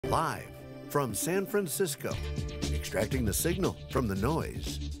Live from San Francisco, extracting the signal from the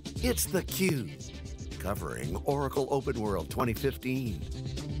noise, it's theCUBE, covering Oracle OpenWorld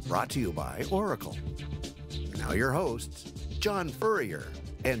 2015. Brought to you by Oracle. Now your hosts, John Furrier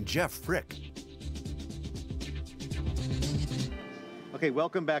and Jeff Frick. Okay,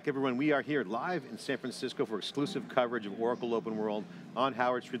 welcome back everyone. We are here live in San Francisco for exclusive coverage of Oracle OpenWorld on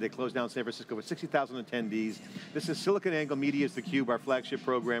Howard Street. They closed down San Francisco with 60,000 attendees. This is SiliconANGLE Media's theCUBE, our flagship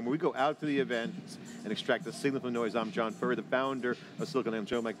program, where we go out to the events and extract the signal from the noise. I'm John Furrier, the founder of SiliconANGLE.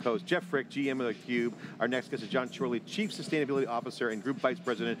 Joe, my co-host, Jeff Frick, GM of theCUBE. Our next guest is Jon Chorley, Chief Sustainability Officer and Group Vice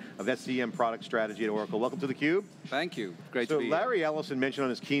President of SCM Product Strategy at Oracle. Welcome to theCUBE. Thank you, great to be here. So Larry Ellison mentioned on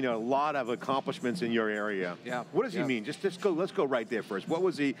his keynote a lot of accomplishments in your area. Yeah. What does he mean? Let's go right there first. What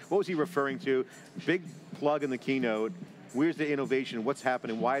was he referring to? Big plug in the keynote. Where's the innovation? What's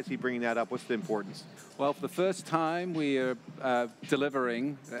happening? Why is he bringing that up? What's the importance? Well, for the first time, we are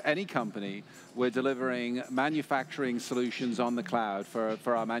delivering, any company, we're delivering manufacturing solutions on the cloud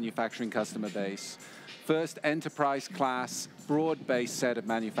for our manufacturing customer base. First enterprise class, broad-based set of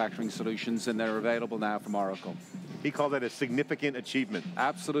manufacturing solutions, and they're available now from Oracle. He called that a significant achievement.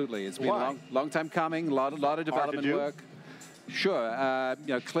 Absolutely. It's been a long time coming, a lot of development work. Sure,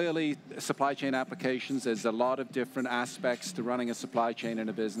 clearly supply chain applications, there's a lot of different aspects to running a supply chain in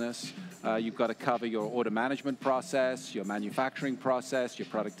a business. You've got to cover your order management process, your manufacturing process, your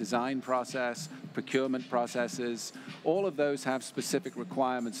product design process, procurement processes. All of those have specific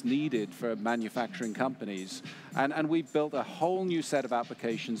requirements needed for manufacturing companies. And we've built a whole new set of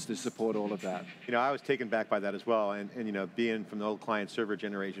applications to support all of that. You know, I was taken back by that as well. And you know, being from the old client server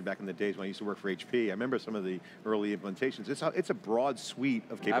generation back in the days when I used to work for HP, I remember some of the early implementations. It's a broad suite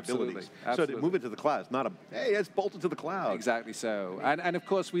of capabilities. Absolutely. So to move it to the cloud, it's not a, hey, it's bolted to the cloud. Exactly so. And of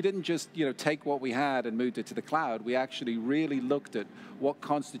course, we didn't just take what we had and moved it to the cloud. We actually really looked at what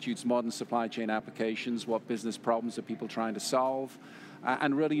constitutes modern supply chain applications, what business problems are people trying to solve,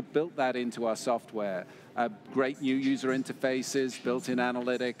 and really built that into our software. Great new user interfaces, built-in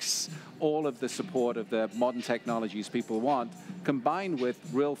analytics, all of the support of the modern technologies people want, combined with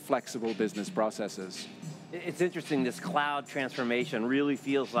real flexible business processes. It's interesting, this cloud transformation really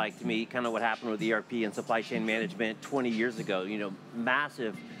feels like, to me, kind of what happened with ERP and supply chain management 20 years ago.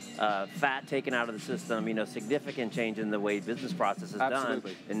 massive fat taken out of the system, significant change in the way business process is done.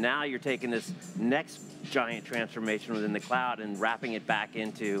 And now you're taking this next giant transformation within the cloud and wrapping it back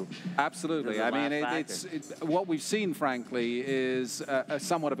into Absolutely. I mean, what we've seen, frankly, is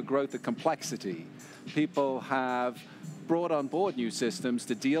somewhat of a growth of complexity. People have brought on board new systems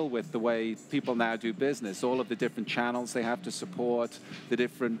to deal with the way people now do business, all of the different channels they have to support, the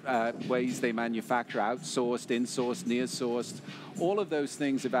different ways they manufacture, outsourced, insourced, near-sourced. All of those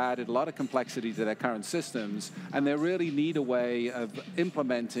things have added a lot of complexity to their current systems, and they really need a way of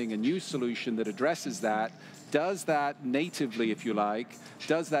implementing a new solution that addresses that, does that natively, if you like,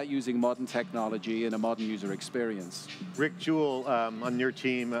 does that using modern technology and a modern user experience. Rick Jewell on your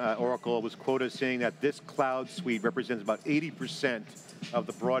team, Oracle, was quoted saying that this cloud suite represents about 80% of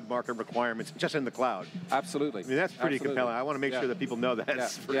the broad market requirements just in the cloud. Absolutely. I mean, that's pretty compelling. I want to make sure that people know that.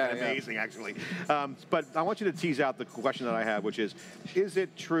 It's pretty amazing, actually. But I want you to tease out the question that I have, which is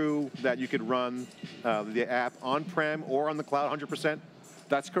it true that you could run the app on-prem or on the cloud 100%?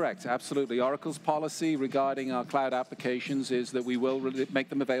 That's correct, absolutely. Oracle's policy regarding our cloud applications is that we will make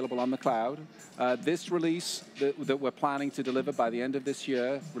them available on the cloud. This release that we're planning to deliver by the end of this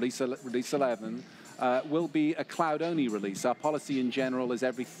year, release 11, will be a cloud-only release. Our policy in general is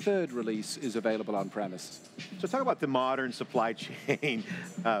every third release is available on-premise. So talk about the modern supply chain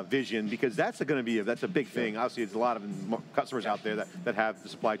vision, because that's going to be that's a big thing. Obviously, there's a lot of customers out there that have the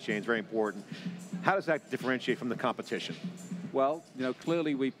supply chains, very important. How does that differentiate from the competition? Well,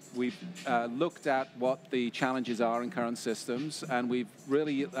 clearly we've looked at what the challenges are in current systems, and we've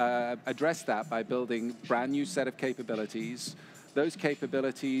really addressed that by building a brand new set of capabilities. Those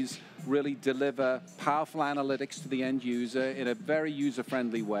capabilities really deliver powerful analytics to the end user in a very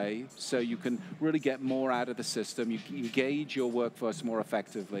user-friendly way, so you can really get more out of the system. You can engage your workforce more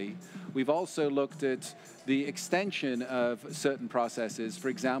effectively. We've also looked at the extension of certain processes. For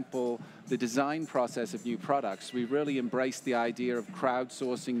example, the design process of new products. We've really embraced the idea of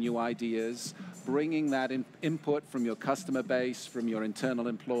crowdsourcing new ideas, bringing that input from your customer base, from your internal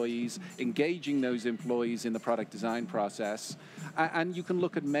employees, engaging those employees in the product design process. And you can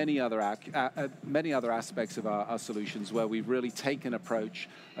look at many other aspects of our solutions where we've really taken an approach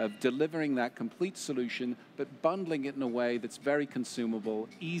of delivering that complete solution, but bundling it in a way that's very consumable,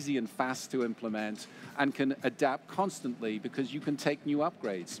 easy and fast to implement, and can adapt constantly because you can take new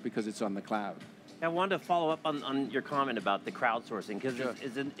upgrades because it's on the cloud. I wanted to follow up on your comment about the crowdsourcing, because Sure.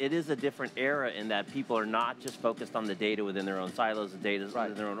 it is a different era in that people are not just focused on the data within their own silos, the data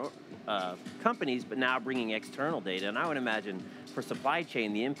within their own companies, but now bringing external data. And I would imagine for supply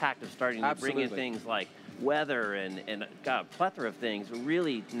chain, the impact of starting to bring in things like weather and a plethora of things will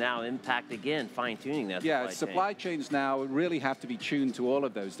really now impact, again, fine-tuning that supply chain. Supply chains now really have to be tuned to all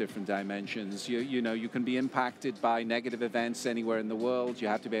of those different dimensions. You know, you can be impacted by negative events anywhere in the world. You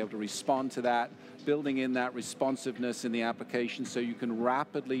have to be able to respond to that, building in that responsiveness in the application so you can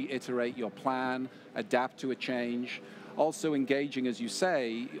rapidly iterate your plan, adapt to a change. Also engaging, as you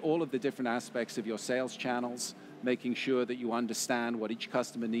say, all of the different aspects of your sales channels, making sure that you understand what each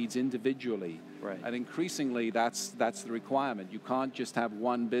customer needs individually. Right. And increasingly, that's the requirement. You can't just have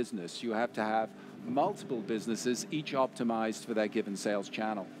one business. You have to have multiple businesses, each optimized for their given sales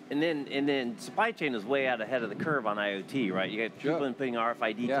channel. And then supply chain is way out ahead of the curve on IoT, right? You got people putting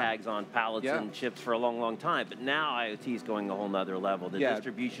RFID tags on pallets and chips for a long, long time, but now IoT is going a whole nother level. The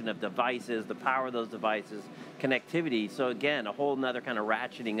distribution of devices, the power of those devices, connectivity. So again, a whole nother kind of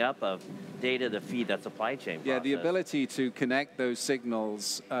ratcheting up of data to feed that supply chain process. Yeah, the ability to connect those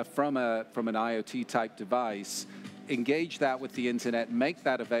signals from an IoT type device, engage that with the internet, make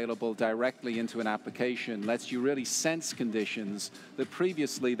that available directly into an application, lets you really sense conditions that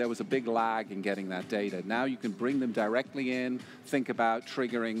previously there was a big lag in getting that data. Now you can bring them directly in, think about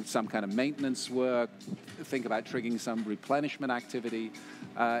triggering some kind of maintenance work, think about triggering some replenishment activity.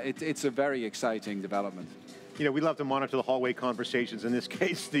 It's a very exciting development. You know, we love to monitor the hallway conversations, in this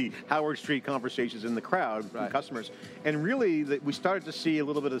case, the Howard Street conversations in the crowd from customers. And really, we started to see a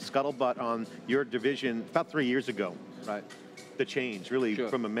little bit of scuttlebutt on your division about 3 years ago. Right. The change, really,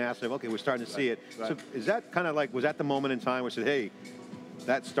 from a massive, okay, we're starting to see it. So is that kind of like, was that the moment in time where it said, hey,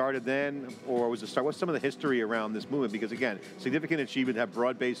 that started then, or was it start? What's some of the history around this movement? Because again, significant achievement, have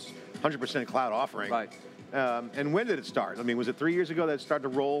broad-based 100% cloud offering. Right. And when did it start? I mean, was it 3 years ago that it started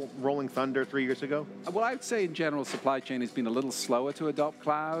rolling thunder 3 years ago? Well, I would say in general, supply chain has been a little slower to adopt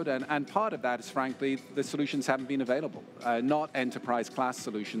cloud, and part of that is, frankly, the solutions haven't been available. Not enterprise-class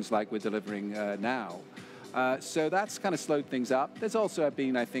solutions like we're delivering now. So that's kind of slowed things up. There's also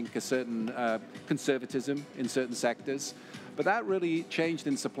been, I think, a certain conservatism in certain sectors. But that really changed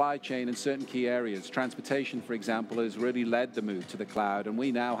in supply chain in certain key areas. Transportation, for example, has really led the move to the cloud, and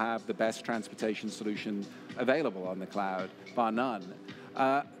we now have the best transportation solution available on the cloud, bar none.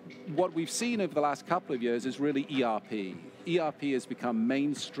 What we've seen over the last couple of years is really ERP. ERP has become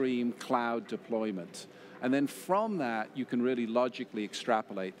mainstream cloud deployment. And then from that, you can really logically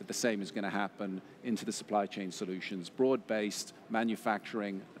extrapolate that the same is going to happen into the supply chain solutions, broad-based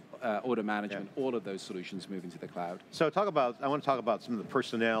manufacturing, order management, all of those solutions moving to the cloud. So I want to talk about some of the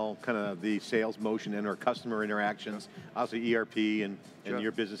personnel, kind of the sales motion and our customer interactions. Obviously ERP and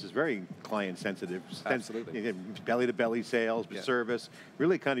your business is very client sensitive. Absolutely. Belly to belly sales, service,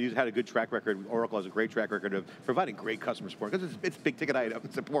 really kind of had a good track record. Oracle has a great track record of providing great customer support because it's big ticket item,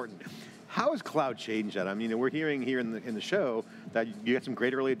 it's important. How has cloud changed that? I mean, we're hearing here in the show that you got some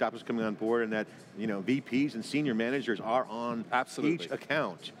great early adopters coming on board, and that VPs and senior managers are on each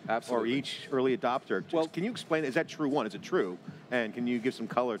account or each early adopter. Well, can you explain? Is that true? One, is it true? And can you give some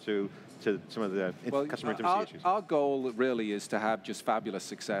color to some of the customer intimacy issues? Our goal really is to have just fabulous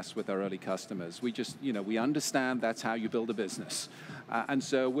success with our early customers. We just, we understand that's how you build a business. And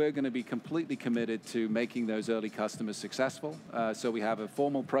so we're going to be completely committed to making those early customers successful. So we have a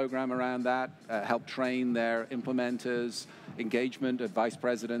formal program around that, help train their implementers, engagement of vice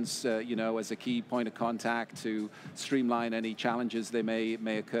presidents, as a key point of contact to streamline any challenges they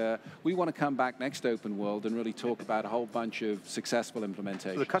may occur. We want to come back next OpenWorld and really talk about a whole bunch of successful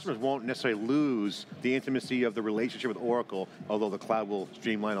implementations. So the customers won't necessarily lose the intimacy of the relationship with Oracle, although the cloud will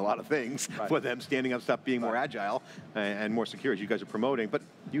streamline a lot of things for them, standing up stuff, being more agile and more secure, as you guys are promoting. But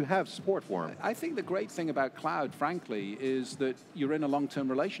you have support for them. I think the great thing about cloud, frankly, is that you're in a long-term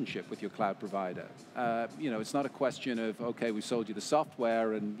relationship with your cloud provider. It's not a question of, okay, we sold you the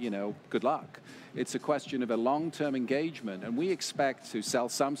software and, good luck. It's a question of a long-term engagement, and we expect to sell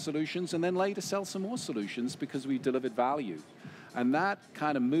some solutions and then later sell some more solutions because we've delivered value. And that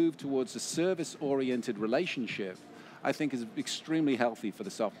kind of move towards a service-oriented relationship, I think, is extremely healthy for the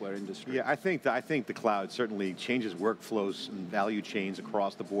software industry. Yeah, I think the cloud certainly changes workflows and value chains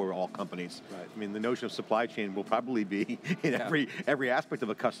across the board, all companies. Right. I mean, the notion of supply chain will probably be in every aspect of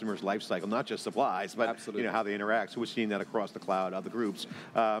a customer's life cycle, not just supplies, but how they interact. So we're seeing that across the cloud, other groups.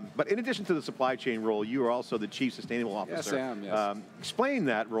 But in addition to the supply chain role, you are also the Chief Sustainable Officer. Yes, I am, yes. Explain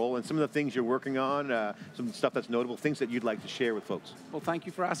that role and some of the things you're working on, some stuff that's notable, things that you'd like to share with folks. Well, thank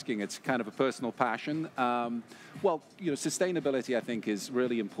you for asking. It's kind of a personal passion. Well, sustainability, I think, is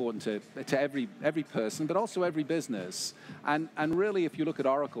really important to every person, but also every business. And really, if you look at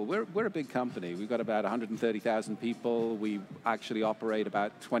Oracle, we're a big company. We've got about 130,000 people. We actually operate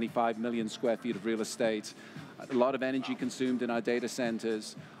about 25 million square feet of real estate, a lot of energy consumed in our data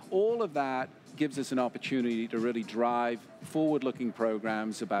centers. All of that gives us an opportunity to really drive forward-looking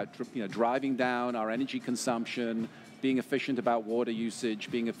programs about driving down our energy consumption, being efficient about water usage,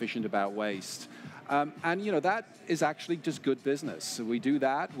 being efficient about waste. And that is actually just good business. So we do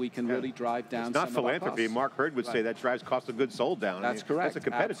that, we can really drive down it's not some philanthropy. of our costs. Mark Hurd would say that drives cost of goods sold down. That's correct. That's a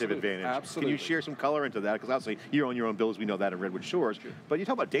competitive advantage. Absolutely. Can you share some color into that? Because obviously you own your own buildings, we know that in Redwood Shores. Sure. But you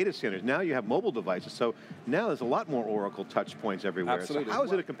talk about data centers, now you have mobile devices, so now there's a lot more Oracle touch points everywhere. Absolutely. So how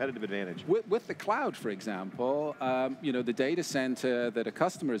is it a competitive advantage? With the cloud, for example, the data center that a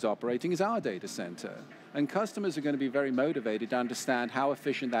customer is operating is our data center. And customers are going to be very motivated to understand how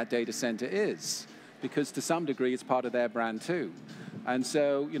efficient that data center is, because to some degree it's part of their brand too. And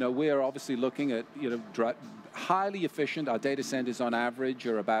so, we are obviously looking at, highly efficient. Our data centers on average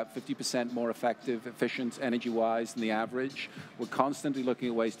are about 50% more efficient energy-wise than the average. We're constantly looking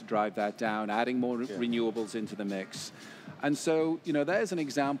at ways to drive that down, adding more renewables into the mix. And so, there's an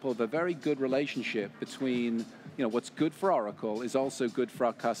example of a very good relationship between, what's good for Oracle is also good for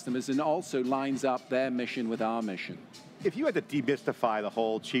our customers and also lines up their mission with our mission. If you had to demystify the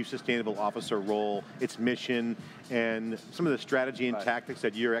whole Chief Sustainable Officer role, its mission, and some of the strategy and tactics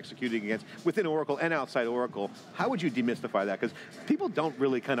that you're executing against within Oracle and outside Oracle, how would you demystify that? Because people don't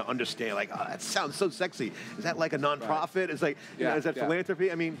really kind of understand, like, oh, that sounds so sexy. Is that like a nonprofit? It's like, is that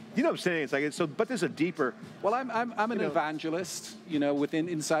philanthropy? I mean, you know what I'm saying? It's like, but there's a deeper... Well, I'm an evangelist,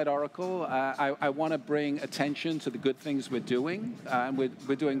 inside Oracle. I want to bring attention to the good things we're doing, and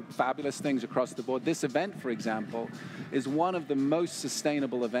we're doing fabulous things across the board. This event, for example, is one of the most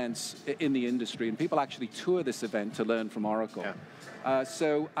sustainable events in the industry, and people actually tour this event to learn from Oracle. Yeah.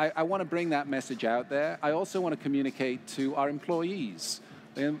 So I want to bring that message out there. I also want to communicate to our employees.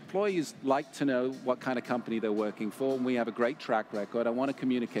 The employees like to know what kind of company they're working for, and we have a great track record. I want to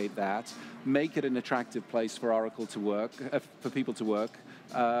communicate that, make it an attractive place for Oracle to work, for people to work,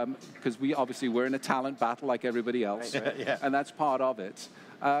 because we're in a talent battle like everybody else, and that's part of it.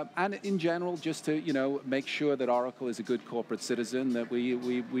 And in general, just to make sure that Oracle is a good corporate citizen, that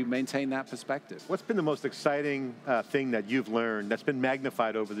we maintain that perspective. What's been the most exciting thing that you've learned that's been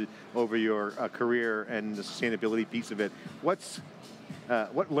magnified over your career and the sustainability piece of it?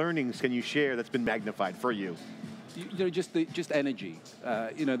 What learnings can you share that's been magnified for you? Just energy.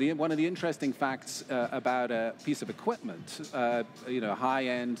 One of the interesting facts about a piece of equipment,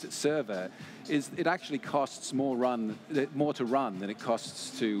 high-end server, is it actually costs more to run than it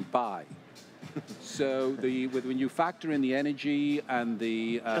costs to buy. So when you factor in the energy and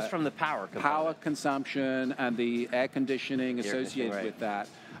the just from the power consumption and the air conditioning associated with that.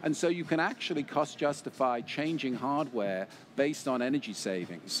 And so you can actually cost justify changing hardware based on energy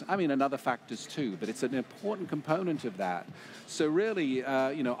savings. I mean, and other factors too, but it's an important component of that. So really,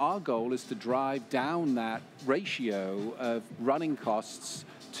 our goal is to drive down that ratio of running costs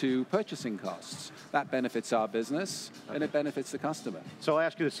to purchasing costs. That benefits our business, and it benefits the customer. So I'll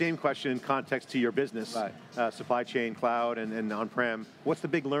ask you the same question in context to your business, supply chain, cloud, and on-prem. What's the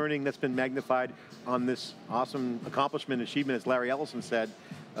big learning that's been magnified on this awesome accomplishment, achievement, as Larry Ellison said,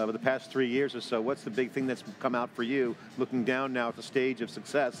 over the past 3 years or so? What's the big thing that's come out for you, looking down now at the stage of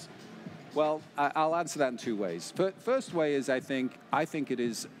success? Well, I'll answer that in two ways. First way is I think it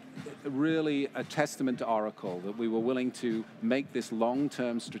is really a testament to Oracle that we were willing to make this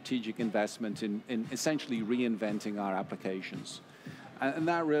long-term strategic investment in essentially reinventing our applications. And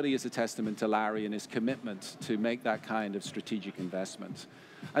that really is a testament to Larry and his commitment to make that kind of strategic investment.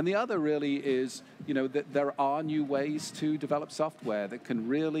 And the other really is, that there are new ways to develop software that can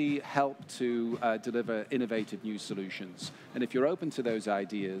really help to deliver innovative new solutions. And if you're open to those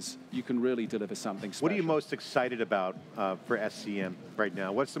ideas, you can really deliver something special. What are you most excited about for SCM right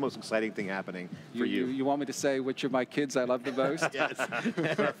now? What's the most exciting thing happening for you? You want me to say which of my kids I love the most? Yes.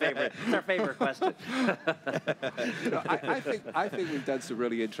 It's our favorite question. I think we've done some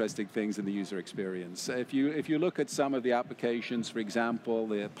really interesting things in the user experience. If you look at some of the applications, for example,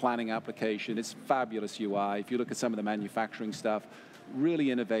 the planning application, it's fabulous UI. If you look at some of the manufacturing stuff, really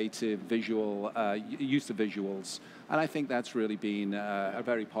innovative visual, use of visuals. And I think that's really been a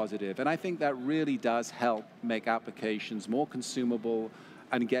very positive. And I think that really does help make applications more consumable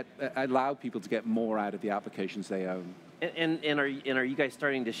and allow people to get more out of the applications they own. And are you guys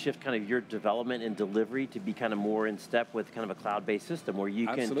starting to shift kind of your development and delivery to be kind of more in step with kind of a cloud-based system where you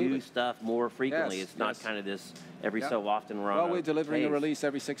can do stuff more frequently? It's not kind of this every so often we're on. Well, we're delivering a release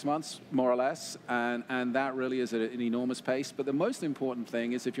every 6 months, more or less, and that really is an enormous pace. But the most important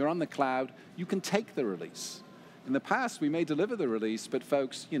thing is if you're on the cloud, you can take the release. In the past, we may deliver the release, but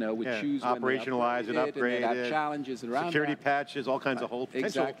folks, would choose operationalize it, upgrade it, challenges around security patches, all kinds of whole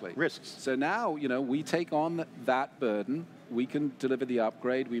potential risks. So now, we take on that burden. We can deliver the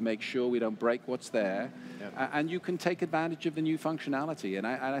upgrade. We make sure we don't break what's there, and you can take advantage of the new functionality. And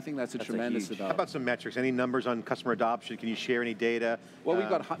I think that's a tremendous development. How about some metrics? Any numbers on customer adoption? Can you share any data? Well,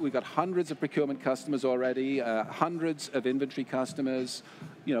 we've got hundreds of procurement customers already, hundreds of inventory customers.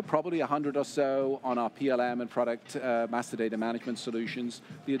 Probably 100 or so on our PLM and product master data management solutions.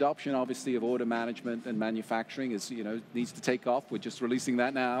 The adoption, obviously, of order management and manufacturing is, needs to take off. We're just releasing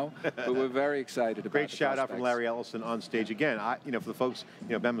that now, but we're very excited about it. Great shout out from Larry Ellison on stage. Again, for the folks,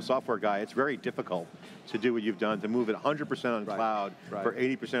 I'm a software guy, it's very difficult to do what you've done, to move it 100% on cloud for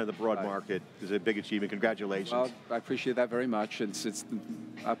 80% of the broad market is a big achievement. Congratulations. Well, I appreciate that very much.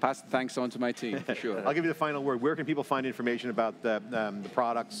 I'll pass the thanks on to my team, for sure. I'll give you the final word. Where can people find information about the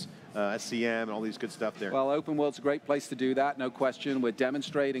products, SCM, and all these good stuff there? Well, OpenWorld's a great place to do that, no question. We're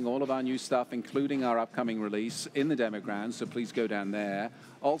demonstrating all of our new stuff, including our upcoming release, in the demo ground, so please go down there.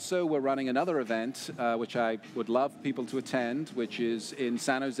 Also, we're running another event, which I would love people to attend, which is in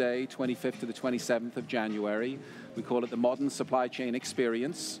San Jose, 25th to the 27th of January. We call it the Modern Supply Chain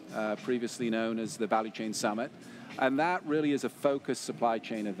Experience, previously known as the Value Chain Summit. And that really is a focused supply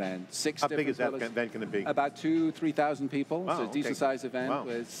chain event. How big is that event going to be? About 2,000 to 3,000 people. Wow, so a decent sized event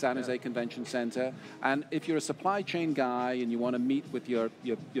with San Jose Convention Center. And if you're a supply chain guy and you want to meet with your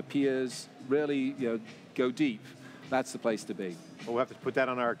peers, really go deep, that's the place to be. Well, we'll have to put that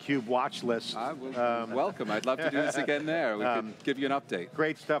on our CUBE watch list. Welcome. I'd love to do this again there. We can give you an update.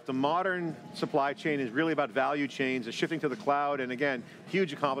 Great stuff. The modern supply chain is really about value chains, shifting to the cloud, and again,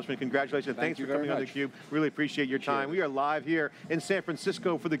 huge accomplishment. Congratulations. Thanks for coming on theCUBE. Really appreciate your time. We are live here in San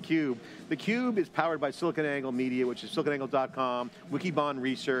Francisco for theCUBE. theCUBE is powered by SiliconANGLE Media, which is siliconangle.com, Wikibon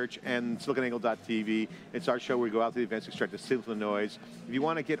Research, and siliconangle.tv. It's our show where we go out to the events, extract the signal from the noise. If you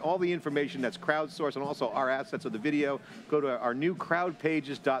want to get all the information that's crowdsourced and also our assets of the video, go to our new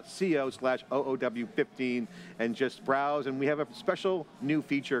crowdpages.co/OOW15 and just browse. And we have a special new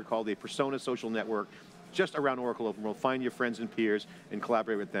feature called the Persona Social Network, just around Oracle OpenWorld. Find your friends and peers and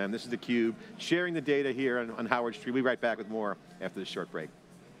collaborate with them. This is theCUBE, sharing the data here on Howard Street. We'll be right back with more after this short break.